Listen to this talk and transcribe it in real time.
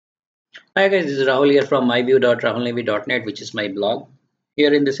Hi guys, this is Rahul here from myview.rahulnavy.net, which is my blog.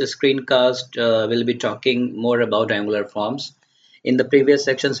 Here in this screencast, we'll be talking more about Angular forms. In the previous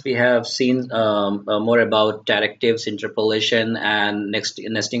sections, we have seen more about directives, interpolation, and next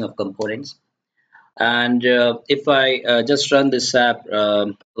nesting of components. And if I just run this app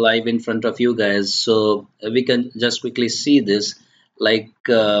live in front of you guys, so we can just quickly see this, like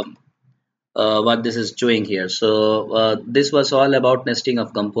what this is doing here. So this was all about nesting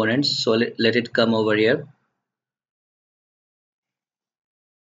of components. So let it come over here.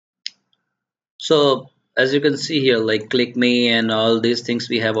 So as you can see here, like click me and all these things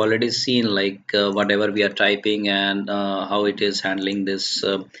we have already seen, like whatever we are typing and how it is handling this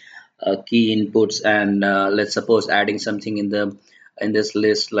key inputs, and let's suppose adding something in this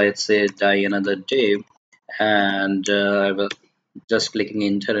list, let's say die another day, and I will just clicking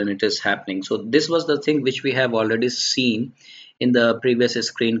enter and it is happening. So this was the thing which we have already seen in the previous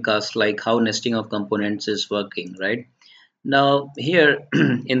screencast, like how nesting of components is working, right? Now here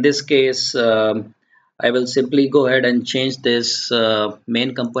in this case, I will simply go ahead and change this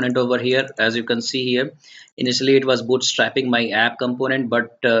main component over here. As you can see here, initially it was bootstrapping my app component,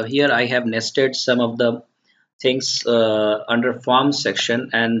 but here I have nested some of the things under forms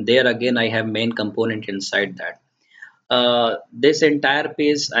section, and there again I have main component inside that. This entire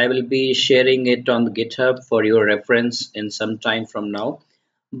piece I will be sharing it on GitHub for your reference in some time from now.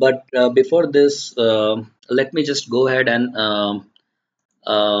 But before this, let me just go ahead and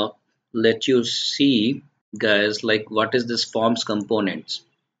uh, let you see, guys, like what is this forms components.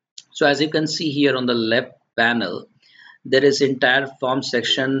 So as you can see here on the left panel, there is entire form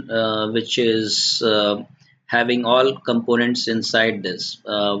section which is having all components inside this,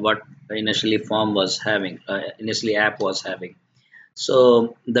 what initially form was having, initially app was having.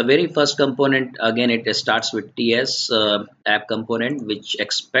 So the very first component, again, it starts with TS app component, which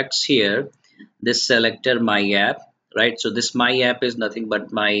expects here this selector my app, right? So this my app is nothing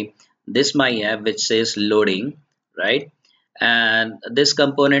but my app, which says loading, right? And this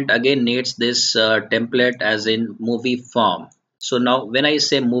component again needs this template as in movie form. So now when I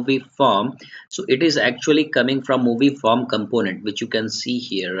say movie form, so it is actually coming from movie form component, which you can see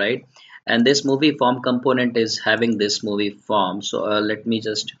here, right? And this movie form component is having this movie form. So let me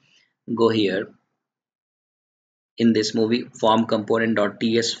just go here in this movie form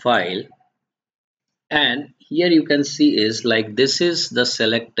component.ts file, and here you can see is like this is the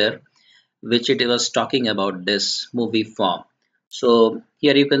selector which it was talking about, this movie form. So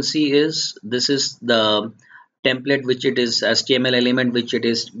here you can see is this is the template which it is HTML element which it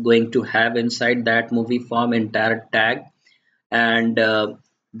is going to have inside that movie form entire tag, and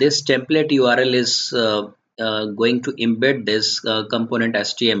this template URL is going to embed this component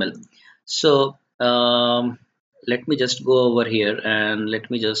HTML. So let me just go over here and let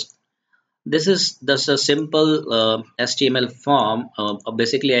me just, this is just a simple HTML form.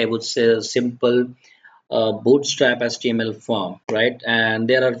 Basically, I would say a simple bootstrap HTML form, right? And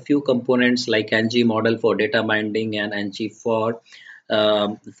there are few components like ng model for data binding and ng for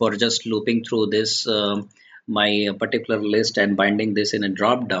just looping through this my particular list and binding this in a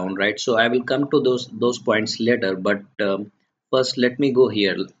drop down, right? So I will come to those points later, but first let me go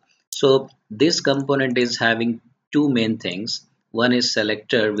here. So this component is having two main things. One is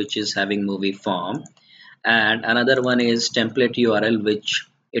selector, which is having movie form, and another one is template URL, which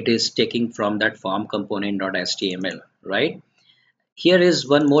it is taking from that form component.html, right? Here is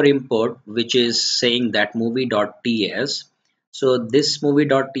one more import which is saying that movie.ts. So this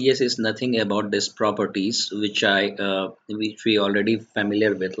movie.ts is nothing about this properties which we already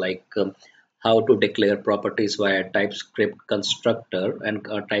familiar with, like how to declare properties via TypeScript constructor and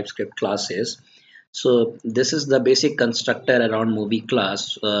TypeScript classes. So this is the basic constructor around movie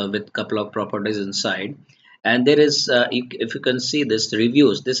class with couple of properties inside. And there is, if you can see this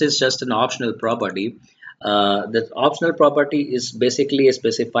reviews, this is just an optional property. The optional property is basically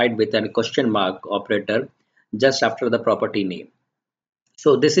specified with a question mark operator just after the property name.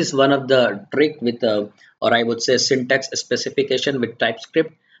 So this is one of the trick with, or I would say syntax specification with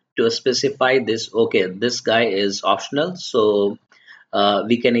TypeScript to specify this. Okay, this guy is optional. So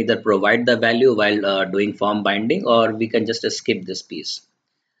we can either provide the value while doing form binding, or we can just skip this piece.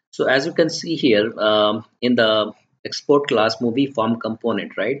 So as you can see here in the export class movie form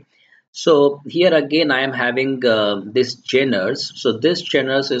component, right? So here again I am having this genres. So this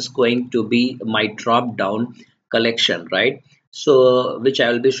genres is going to be my drop down collection, right? So which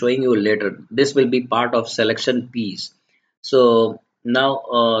I will be showing you later. This will be part of selection piece. So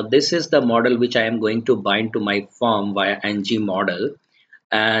now this is the model which I am going to bind to my form via ng model,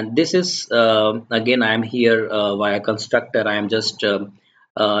 and this is again I am here via constructor. I am just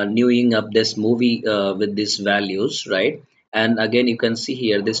newing up this movie with these values, right? And again, you can see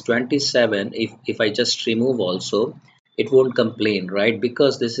here this 27. If I just remove also, it won't complain, right?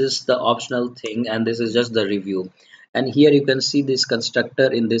 Because this is the optional thing, and this is just the review. And here you can see this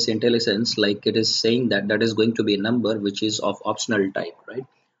constructor in this IntelliSense, like it is saying that that is going to be a number which is of optional type, right?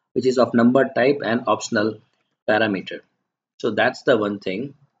 Which is of number type and optional parameter. So that's the one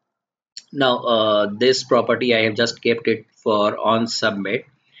thing. Now, this property I have just kept it for on submit,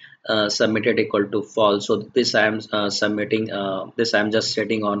 submitted equal to false. So this I am submitting, this I am just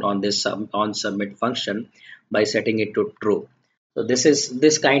setting on this on submit function by setting it to true. So this is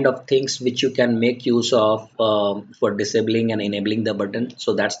this kind of things which you can make use of for disabling and enabling the button.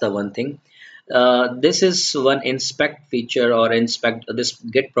 So that's the one thing. This is one inspect feature or inspect this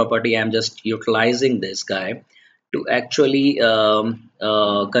get property. I'm just utilizing this guy to actually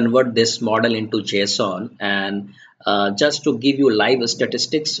convert this model into JSON, and just to give you live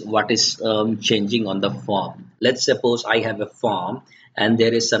statistics what is changing on the form. Let's suppose I have a form and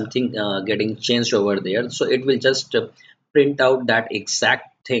there is something getting changed over there, so it will just print out that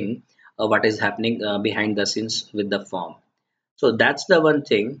exact thing what is happening behind the scenes with the form. So that's the one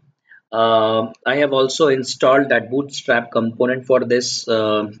thing. I have also installed that bootstrap component for this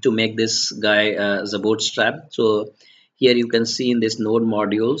to make this guy as a bootstrap. So here you can see in this node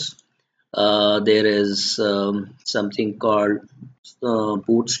modules, there is something called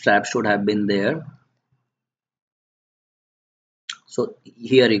bootstrap should have been there. So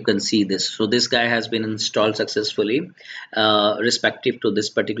here you can see this. So this guy has been installed successfully, respective to this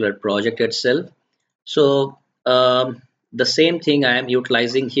particular project itself. So the same thing I am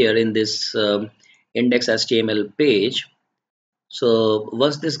utilizing here in this index HTML page. So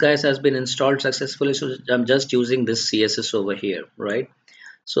once this guys has been installed successfully, so I'm just using this CSS over here, right?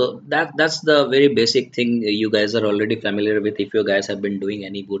 So that's the very basic thing you guys are already familiar with if you guys have been doing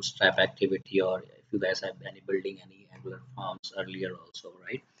any bootstrap activity, or if you guys have been building any Angular forms earlier also,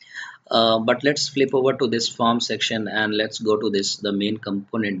 right? But let's flip over to this form section and let's go to this the main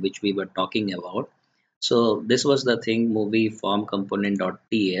component which we were talking about. So this was the thing movie form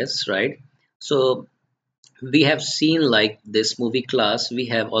component.ts, right? So we have seen like this movie class, we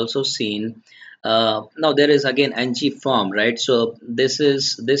have also seen now there is again ng form, right? So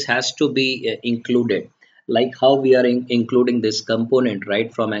this has to be included, like how we are including this component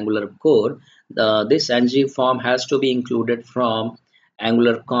right from Angular core. This ng form has to be included from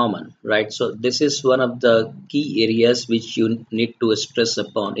Angular common, right? So this is one of the key areas which you need to stress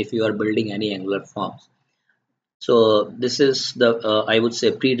upon if you are building any Angular forms. So this is the I would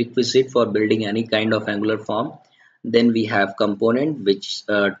say prerequisite for building any kind of Angular form. Then we have component which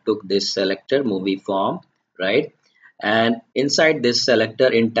took this selector movie form, right? And inside this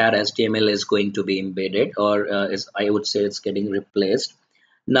selector, entire HTML is going to be embedded, or is I would say it's getting replaced.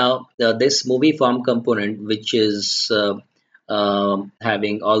 Now this movie form component, which is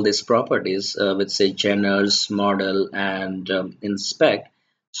having all these properties with say geners, model, and inspect.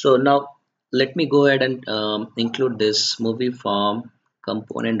 So now let me go ahead and include this movie form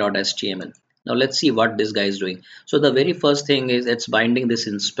component.html. Now let's see what this guy is doing. So the very first thing is it's binding this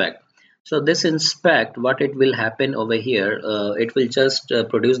inspect. So this inspect, what it will happen over here, it will just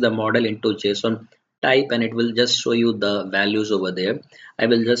produce the model into JSON type, and it will just show you the values over there. I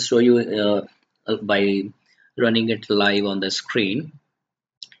will just show you by running it live on the screen.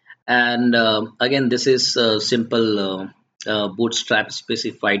 And again, this is a simple bootstrap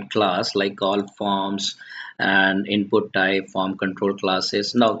specified class like all forms and input type form control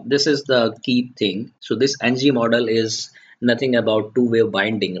classes. Now this is the key thing. So this ng model is nothing about two-way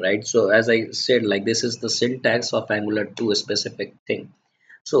binding, right? So as I said, like this is the syntax of Angular 2 specific thing.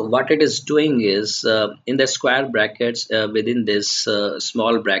 So what it is doing is in the square brackets within this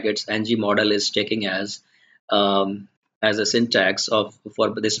small brackets, ng model is taking as a syntax of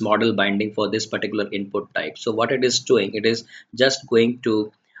for this model binding for this particular input type. So what it is doing, it is just going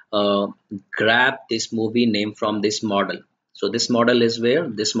to uh, grab this movie name from this model. So this model is where?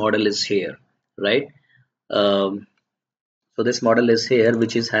 This model is here, right? Um, so this model is here,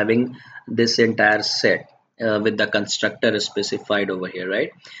 which is having this entire set with the constructor specified over here,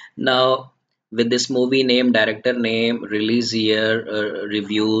 right? Now, with this movie name, director name, release year,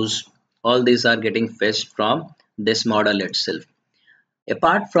 reviews, all these are getting fetched from this model itself.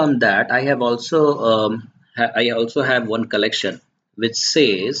 Apart from that, I also have one collection which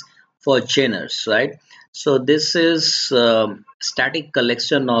says for genres, right? So this is static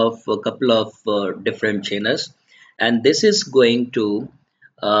collection of a couple of different genres, and this is going to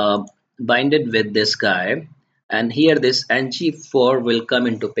uh, bind it with this guy. And here this ng for will come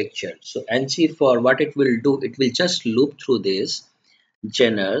into picture. So ng for what it will do, it will just loop through this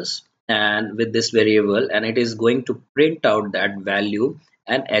geners and with this variable, and it is going to print out that value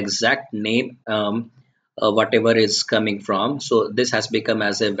and exact name, whatever is coming from. So this has become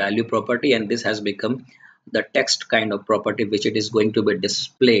as a value property, and this has become the text kind of property which it is going to be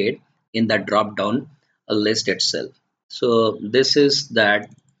displayed in the drop down list itself. So this is that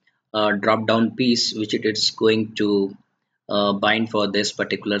drop down piece which it is going to bind for this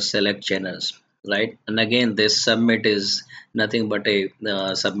particular select genres, right? And again, this submit is nothing but a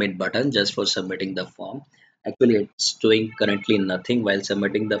submit button just for submitting the form. Actually, it's doing currently nothing while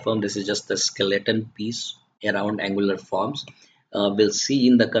submitting the form. This is just the skeleton piece around Angular forms. We'll see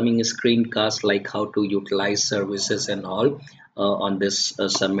in the coming screencast like how to utilize services and all on this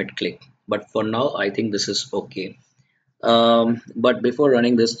submit click. But for now, I think this is okay. But before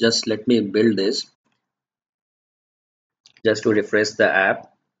running this, just let me build this just to refresh the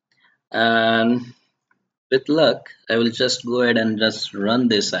app. And with luck, I will just go ahead and just run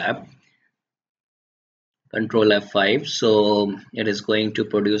this app. Control F5. So it is going to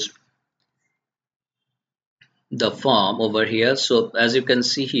produce the form over here. So as you can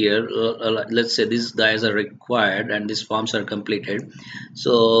see here, let's say these guys are required and these forms are completed.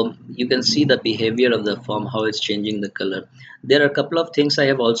 So you can see the behavior of the form, how it's changing the color. There are a couple of things I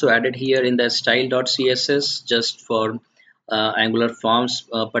have also added here in the style.css just for Angular forms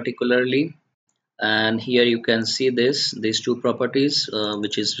particularly. And here you can see these two properties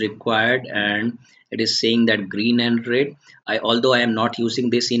which is required, and it is saying that green and red. Although I am not using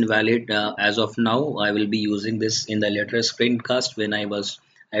this invalid as of now, I will be using this in the later screencast when I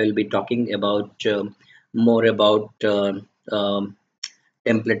will be talking about more about template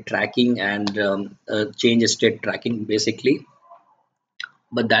tracking and change state tracking basically.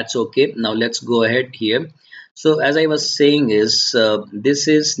 But that's okay. Now let's go ahead here. So as I was saying is this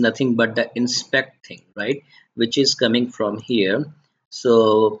is nothing but the inspect thing, right, which is coming from here.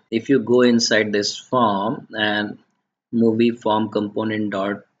 So if you go inside this form and movie form component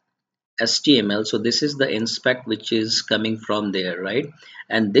dot html, so this is the inspect which is coming from there, right?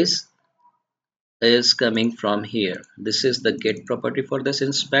 And this is coming from here. This is the get property for this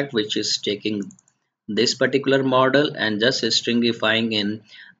inspect, which is taking this particular model and just stringifying in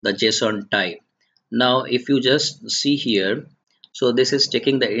the JSON type. Now if you just see here, so this is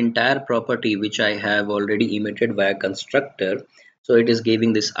taking the entire property which I have already emitted via constructor. So it is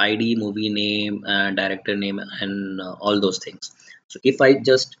giving this ID, movie name, director name, and all those things. So if I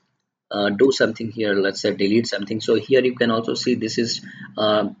just do something here, let's say delete something, so here you can also see this is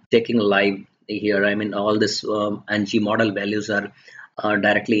taking live here. I mean all this ng model values are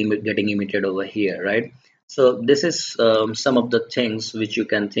directly getting emitted over here, right? So this is some of the things which you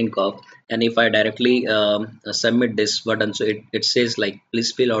can think of. And if I directly submit this button, so it says like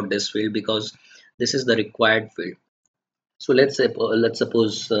please fill out this field because this is the required field. So let's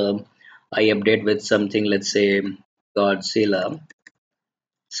suppose I update with something, let's say Godzilla.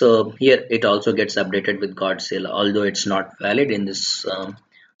 So here it also gets updated with Godzilla, although it's not valid in this.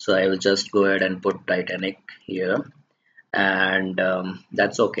 So I will just go ahead and put Titanic here, and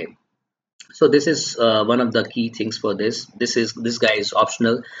that's okay. So this is one of the key things for this. This guy is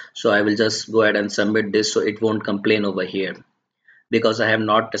optional, so I will just go ahead and submit this, so it won't complain over here because I have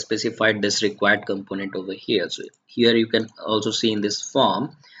not specified this required component over here. So here you can also see in this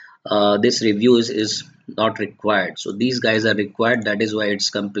form, this review is not required. So these guys are required. That is why it's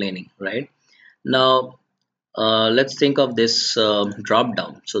complaining, right? Now let's think of this drop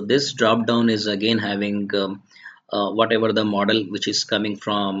down. So this drop down is again having whatever the model which is coming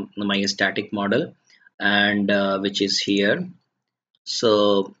from my static model, and which is here.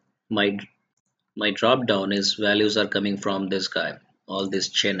 So my my drop down is values are coming from this guy, all these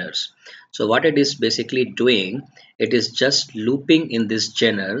chainers. So what it is basically doing, it is just looping in these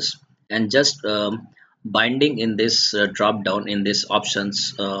chainers and just binding in this drop down in this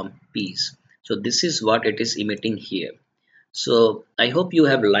options piece. So this is what it is emitting here. So I hope you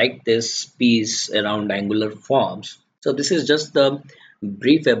have liked this piece around Angular forms. So this is just the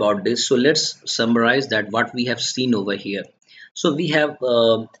brief about this. So let's summarize that what we have seen over here. So we have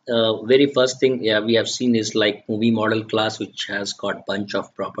very first thing, yeah, we have seen is like movie model class, which has got bunch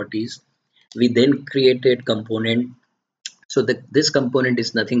of properties. We then created component. So this component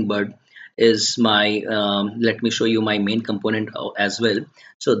is nothing but is my let me show you my main component as well.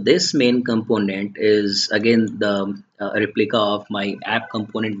 So this main component is again the replica of my app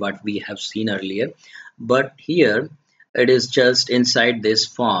component what we have seen earlier, but here it is just inside this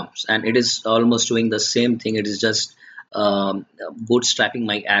forms and it is almost doing the same thing. It is just bootstrapping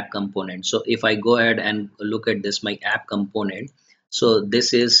my app component. So if I go ahead and look at this my app component, so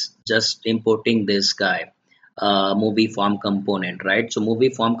this is just importing this guy, movie form component, right? So movie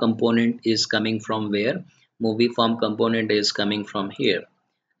form component is coming from where? Movie form component is coming from here,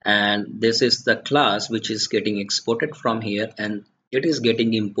 and this is the class which is getting exported from here, and it is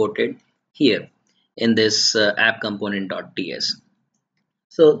getting imported here in this app component.ts.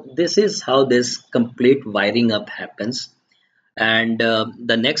 So this is how this complete wiring up happens. And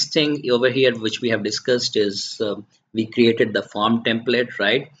the next thing over here which we have discussed is we created the form template,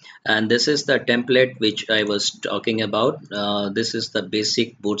 right? And this is the template which I was talking about. This is the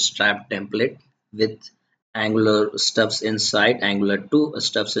basic bootstrap template with Angular stuffs inside, Angular 2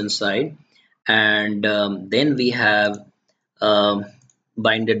 stuffs inside. And then we have um,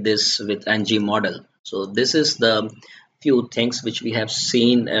 binded this with ng model. So this is the few things which we have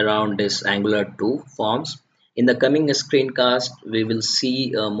seen around this Angular 2 forms. In the coming screencast, we will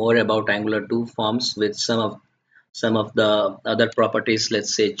see more about Angular 2 forms with some of the other properties,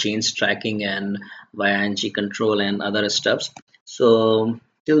 let's say change tracking and via ng control and other stuffs. So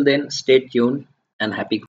till then, stay tuned and happy